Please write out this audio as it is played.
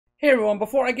Hey everyone,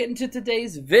 before I get into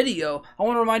today's video, I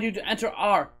want to remind you to enter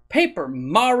our Paper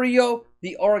Mario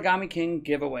the Origami King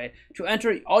giveaway. To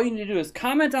enter, all you need to do is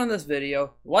comment on this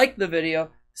video, like the video,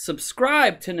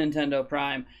 subscribe to Nintendo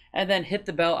Prime, and then hit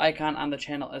the bell icon on the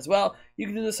channel as well. You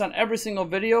can do this on every single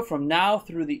video from now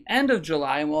through the end of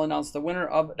July, and we'll announce the winner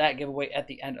of that giveaway at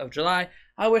the end of July.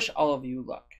 I wish all of you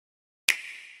luck.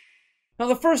 Now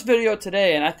the first video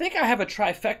today, and I think I have a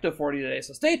trifecta for you today,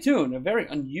 so stay tuned. A very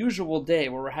unusual day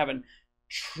where we're having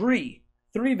three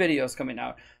videos coming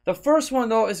out. The first one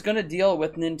though is going to deal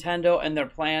with Nintendo and their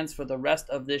plans for the rest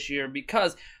of this year,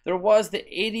 because there was the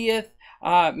 80th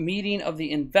meeting of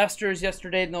the investors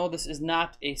yesterday. No, this is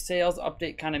not a sales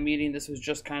update kind of meeting. This was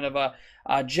just kind of a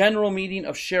general meeting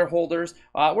of shareholders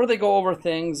where they go over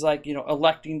things like, you know,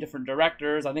 electing different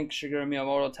directors. I think Shigeru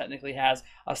Miyamoto technically has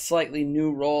a slightly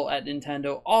new role at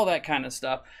Nintendo, all that kind of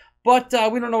stuff. But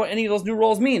we don't know what any of those new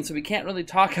roles mean, so we can't really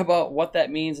talk about what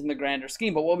that means in the grander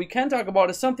scheme. But what we can talk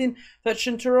about is something that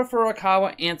Shintaro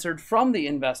Furukawa answered from the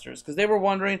investors, because they were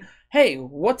wondering, hey,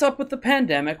 what's up with the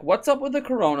pandemic? What's up with the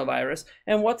coronavirus?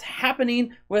 And what's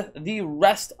happening with the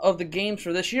rest of the games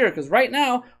for this year? Because right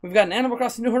now, we've got an Animal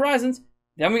Crossing New Horizons,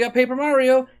 then we got Paper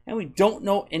Mario, and we don't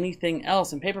know anything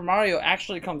else. And Paper Mario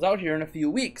actually comes out here in a few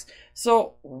weeks.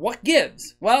 So what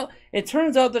gives? Well, it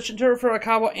turns out that Shintaro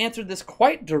Furukawa answered this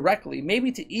quite directly,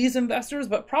 maybe to ease investors,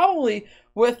 but probably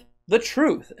with the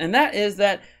truth. And that is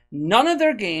that none of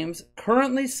their games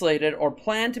currently slated or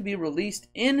planned to be released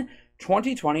in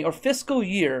 2020 or fiscal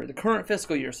year, the current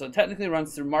fiscal year, so it technically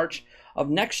runs through March of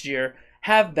next year,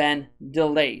 have been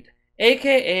delayed.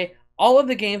 AKA, all of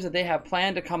the games that they have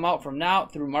planned to come out from now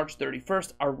through March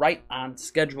 31st are right on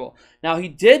schedule. Now, he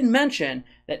did mention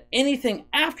that anything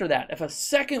after that, if a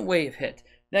second wave hit,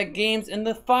 that games in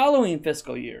the following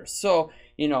fiscal year, so,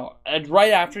 you know,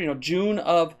 right after, you know, June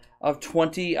of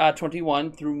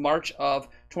 2021 through March of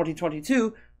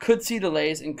 2022, could see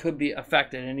delays and could be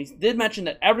affected. And he did mention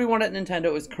that everyone at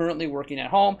Nintendo is currently working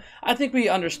at home. I think we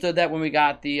understood that when we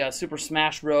got the Super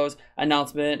Smash Bros.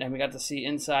 Announcement and we got to see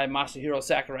inside Masahiro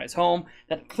Sakurai's home,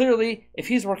 that clearly, if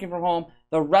he's working from home,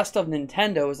 the rest of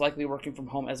Nintendo is likely working from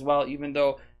home as well, even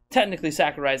though technically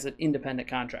Sakurai is an independent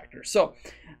contractor. So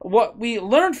what we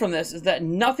learned from this is that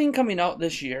nothing coming out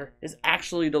this year is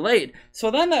actually delayed.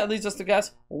 So then that leads us to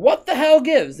guess, what the hell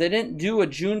gives? They didn't do a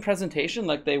June presentation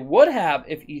like they would have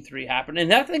if E3 happened.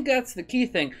 And I think that's the key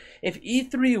thing. If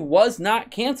E3 was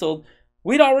not canceled,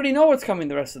 we'd already know what's coming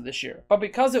the rest of this year. But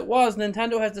because it was,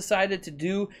 Nintendo has decided to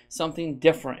do something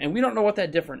different. And we don't know what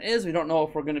that different is. We don't know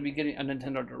if we're going to be getting a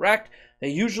Nintendo Direct. They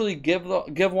usually give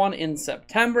one in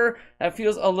September. That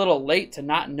feels a little late to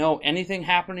not know anything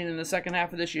happening in the second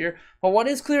half of this year. But what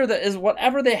is clear that is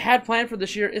whatever they had planned for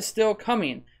this year is still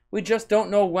coming. We just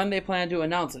don't know when they plan to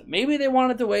announce it. Maybe they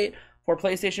wanted to wait for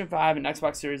PlayStation 5 and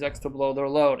Xbox Series X to blow their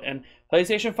load. And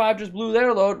PlayStation 5 just blew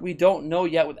their load. We don't know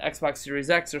yet with Xbox Series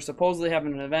X. They're supposedly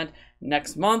having an event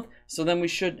next month. So then we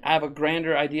should have a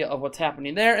grander idea of what's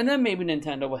happening there. And then maybe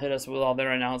Nintendo will hit us with all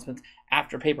their announcements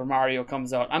after Paper Mario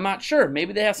comes out. I'm not sure.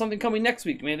 Maybe they have something coming next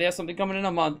week. Maybe they have something coming in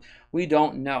a month. We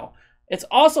don't know. It's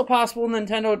also possible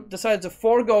Nintendo decides to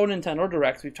forego Nintendo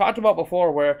Directs. We've talked about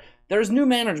before where there's new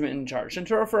management in charge.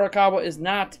 Shintaro Furukawa is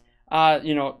not,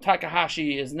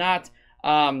 Takahashi is not,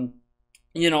 Satoru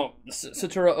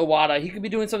Iwata. He could be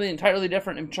doing something entirely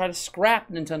different and try to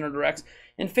scrap Nintendo Directs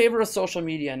in favor of social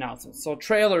media announcements. So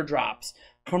trailer drops,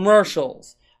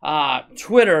 commercials,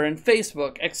 Twitter and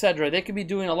Facebook, etc. They could be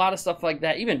doing a lot of stuff like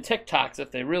that, even TikToks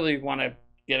if they really want to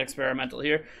get experimental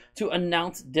here, to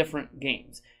announce different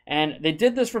games. And they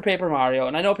did this for Paper Mario,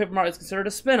 and I know Paper Mario is considered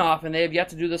a spin-off, and they have yet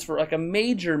to do this for like a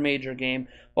major game.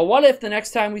 But what if the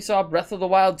next time we saw Breath of the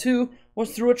Wild 2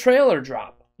 was through a trailer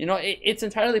drop? You know, it's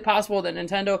entirely possible that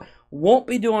Nintendo won't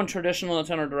be doing traditional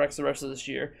Nintendo Directs the rest of this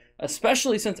year,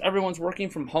 especially since everyone's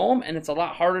working from home and it's a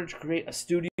lot harder to create a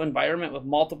studio environment with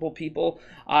multiple people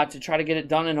to try to get it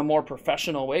done in a more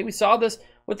professional way. We saw this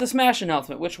with the Smash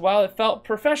announcement, which while it felt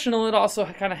professional, it also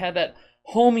kind of had that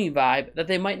homey vibe that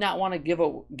they might not want to give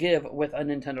with a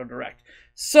Nintendo Direct.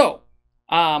 So,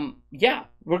 yeah,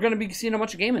 we're going to be seeing a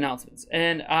bunch of game announcements,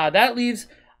 and that leaves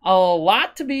a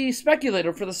lot to be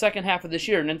speculated for the second half of this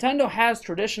year. Nintendo has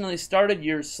traditionally started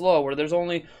years slow, where there's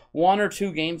only 1 or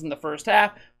 2 games in the first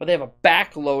half, but they have a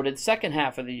backloaded second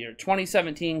half of the year.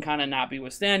 2017 kind of not be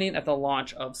withstanding at the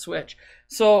launch of Switch.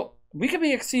 So we could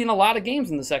be seeing a lot of games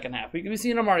in the second half. We could be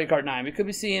seeing a Mario Kart 9. We could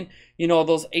be seeing, you know,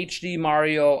 those HD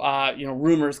Mario,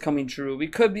 rumors coming true. We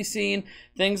could be seeing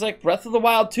things like Breath of the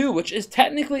Wild 2, which is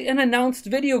technically an announced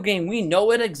video game. We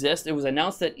know it exists. It was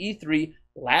announced at E3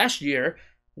 last year.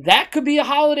 that could be a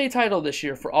holiday title this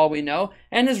year for all we know,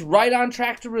 and is right on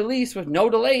track to release with no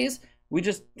delays. We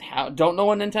just don't know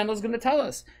when Nintendo's going to tell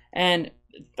us. And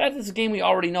that is a game we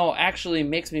already know. Actually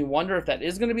makes me wonder if that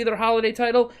is going to be their holiday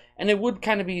title, and it would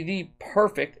kind of be the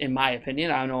perfect, in my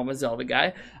opinion, I know I'm a Zelda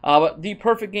guy, but the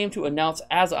perfect game to announce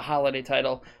as a holiday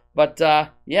title. But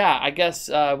yeah, I guess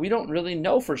we don't really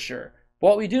know for sure.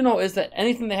 What we do know is that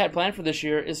anything they had planned for this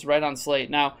year is right on slate.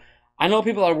 Now, I know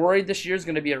people are worried this year is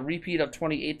going to be a repeat of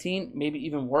 2018, maybe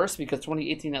even worse, because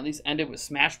 2018 at least ended with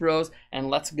Smash Bros. And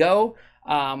Let's Go.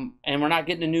 And we're not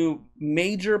getting a new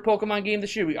major Pokemon game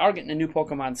this year. We are getting a new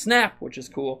Pokemon Snap, which is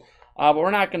cool. But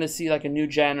we're not going to see like a new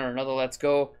gen or another Let's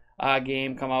Go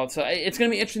game come out. So it's going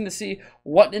to be interesting to see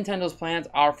what Nintendo's plans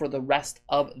are for the rest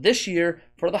of this year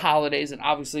for the holidays, and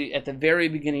obviously at the very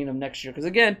beginning of next year. Because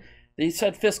again, they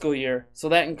said fiscal year, so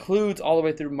that includes all the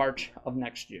way through March of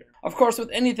next year. Of course, with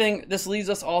anything, this leaves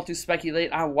us all to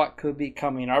speculate on what could be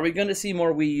coming. Are we going to see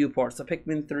more Wii U ports? The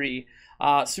Pikmin 3,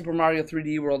 Super Mario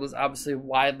 3D World is obviously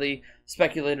widely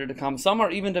speculated to come. Some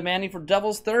are even demanding for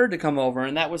Devil's Third to come over,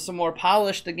 and that was some more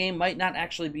polished. The game might not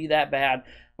actually be that bad.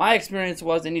 My experience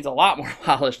was it needs a lot more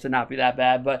polish to not be that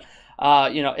bad, but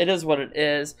you know, it is what it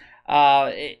is.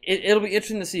 It'll be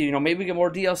interesting to see. You know, maybe we get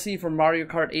more DLC from Mario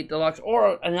Kart 8 Deluxe,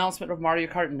 or an announcement of Mario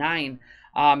Kart 9.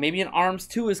 Maybe an ARMS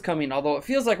 2 is coming, although it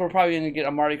feels like we're probably going to get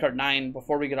a Mario Kart 9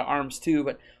 before we get an ARMS 2,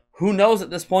 but who knows at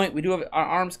this point. We do have our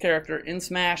ARMS character in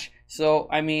Smash, so,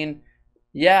 I mean,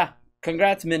 yeah,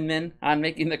 congrats, Min Min, on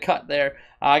making the cut there.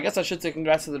 I guess I should say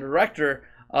congrats to the director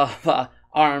of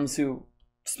ARMS, who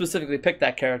specifically picked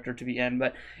that character to be in,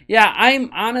 but yeah, I'm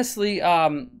honestly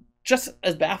just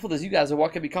as baffled as you guys of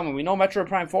what could be coming. We know Metroid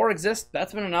Prime 4 exists.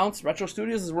 That's been announced. Retro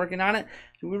Studios is working on it.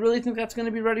 Do we really think that's going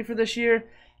to be ready for this year?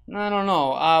 I don't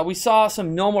know. We saw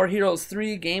some No More Heroes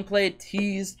 3 gameplay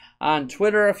teased on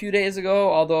Twitter a few days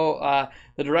ago, although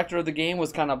the director of the game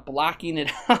was kind of blocking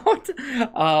it out.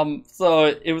 So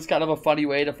it was kind of a funny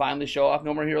way to finally show off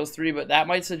No More Heroes 3, but that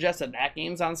might suggest that that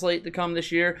game's on slate to come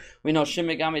this year. We know Shin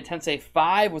Megami Tensei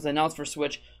 5 was announced for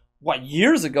Switch, what,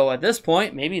 years ago at this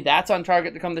point. Maybe that's on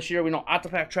target to come this year. We know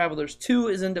Octopath Travelers 2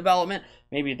 is in development.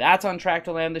 Maybe that's on track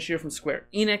to land this year from Square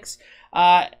Enix.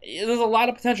 There's a lot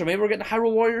of potential. Maybe we're getting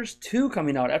Hyrule Warriors 2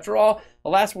 coming out. After all, the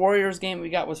last Warriors game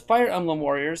we got was Fire Emblem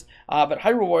Warriors, but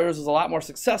Hyrule Warriors was a lot more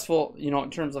successful, you know,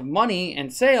 in terms of money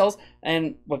and sales.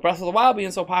 And with Breath of the Wild being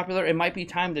so popular, it might be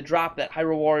time to drop that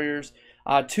Hyrule Warriors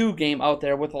 2 game out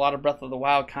there with a lot of Breath of the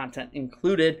Wild content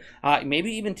included.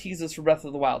 Maybe even tease us for Breath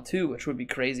of the Wild 2, which would be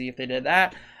crazy if they did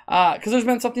that. Because there's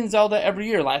been something Zelda every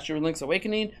year. Last year, Link's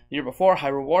Awakening. The year before,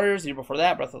 Hyrule Warriors. The year before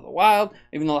that, Breath of the Wild.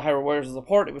 Even though Hyrule Warriors was a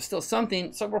port, it was still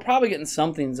something. So we're probably getting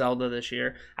something Zelda this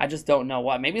year. I just don't know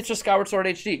what. Maybe it's just Skyward Sword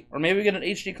HD. Or maybe we get an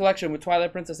HD collection with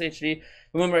Twilight Princess HD,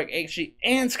 Moonbreak HD,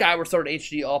 and Skyward Sword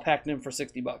HD all packed in for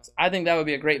 $60. I think that would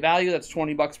be a great value. That's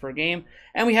 $20 per game.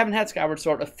 And we haven't had Skyward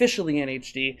Sword officially in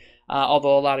HD.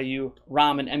 Although a lot of you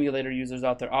ROM and emulator users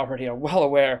out there already are well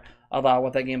aware of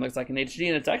what that game looks like in HD,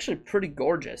 and it's actually pretty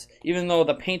gorgeous, even though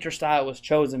the painter style was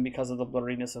chosen because of the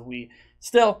blurriness of Wii.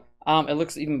 Still, it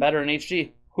looks even better in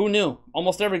HD. Who knew?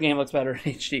 Almost every game looks better in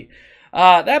HD.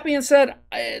 That being said,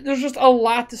 there's just a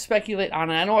lot to speculate on.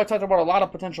 And I know I talked about a lot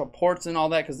of potential ports and all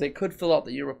that because they could fill out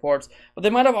the year reports, but they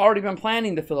might have already been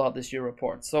planning to fill out this year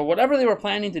reports. So whatever they were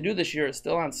planning to do this year is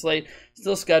still on slate,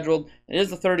 still scheduled. It is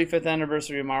the 35th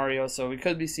anniversary of Mario, so we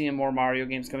could be seeing more Mario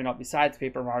games coming out besides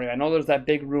Paper Mario. I know there's that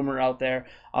big rumor out there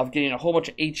of getting a whole bunch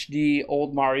of HD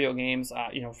old Mario games,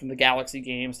 you know, from the Galaxy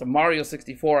games. The Mario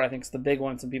 64, I think, is the big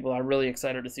one. Some people are really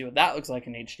excited to see what that looks like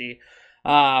in HD.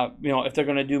 You know, if they're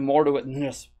going to do more to it than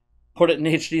just put it in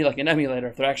HD like an emulator,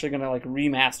 if they're actually going to like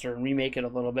remaster and remake it a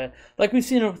little bit, like we've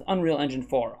seen with Unreal Engine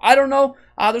 4. I don't know.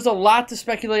 There's a lot to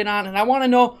speculate on, and I want to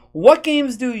know, what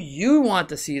games do you want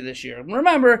to see this year?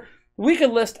 Remember, we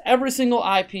could list every single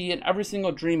IP and every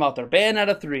single dream out there.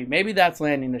 Bayonetta 3, maybe that's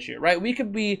landing this year, right? We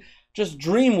could be just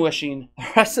dream wishing the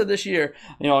rest of this year,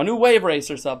 you know, a new Wave Race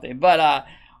or something. But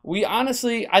we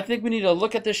honestly, I think we need to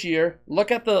look at this year,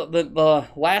 look at the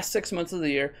last 6 months of the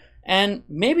year, and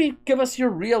maybe give us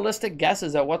your realistic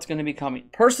guesses at what's going to be coming.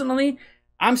 Personally,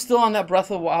 I'm still on that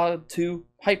Breath of the Wild 2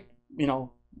 hype, you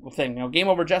know, thing. You know, Game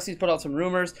Over Jesse's put out some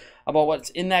rumors about what's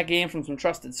in that game from some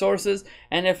trusted sources,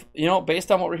 and if, you know,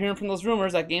 based on what we're hearing from those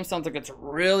rumors, that game sounds like it's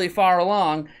really far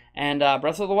along, and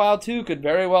Breath of the Wild 2 could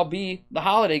very well be the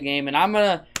holiday game, and I'm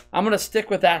gonna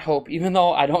stick with that hope, even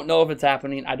though I don't know if it's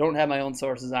happening. I don't have my own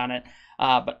sources on it,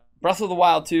 but Breath of the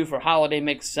Wild 2 for holiday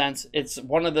makes sense. It's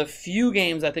one of the few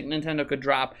games I think Nintendo could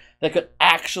drop that could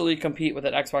actually compete with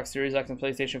that Xbox Series X and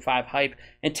PlayStation 5 hype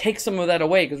and take some of that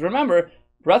away. Because remember,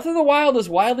 Breath of the Wild is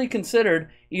widely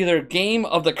considered either game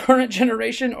of the current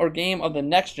generation or game of the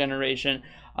next generation.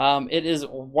 It is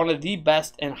one of the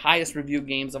best and highest reviewed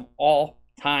games of all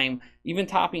time, even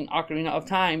topping Ocarina of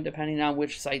Time, depending on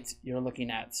which sites you're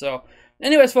looking at. So,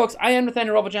 anyways, folks, I am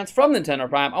Nathaniel Robochance from Nintendo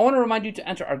Prime. I want to remind you to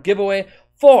enter our giveaway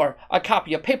for a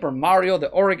copy of Paper Mario: The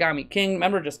Origami King.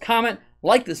 Remember, just comment,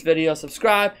 like this video,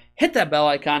 subscribe, hit that bell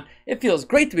icon. It feels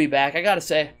great to be back. I gotta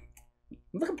say,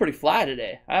 I'm looking pretty fly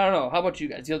today. I don't know. How about you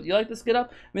guys? You like this get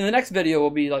up? I mean, the next video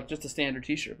will be like just a standard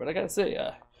t-shirt, but I gotta say,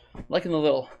 liking the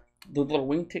little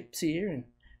wingtips here, and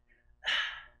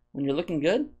when you're looking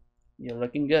good, you're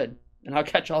looking good. And I'll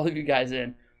catch all of you guys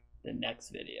in the next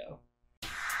video.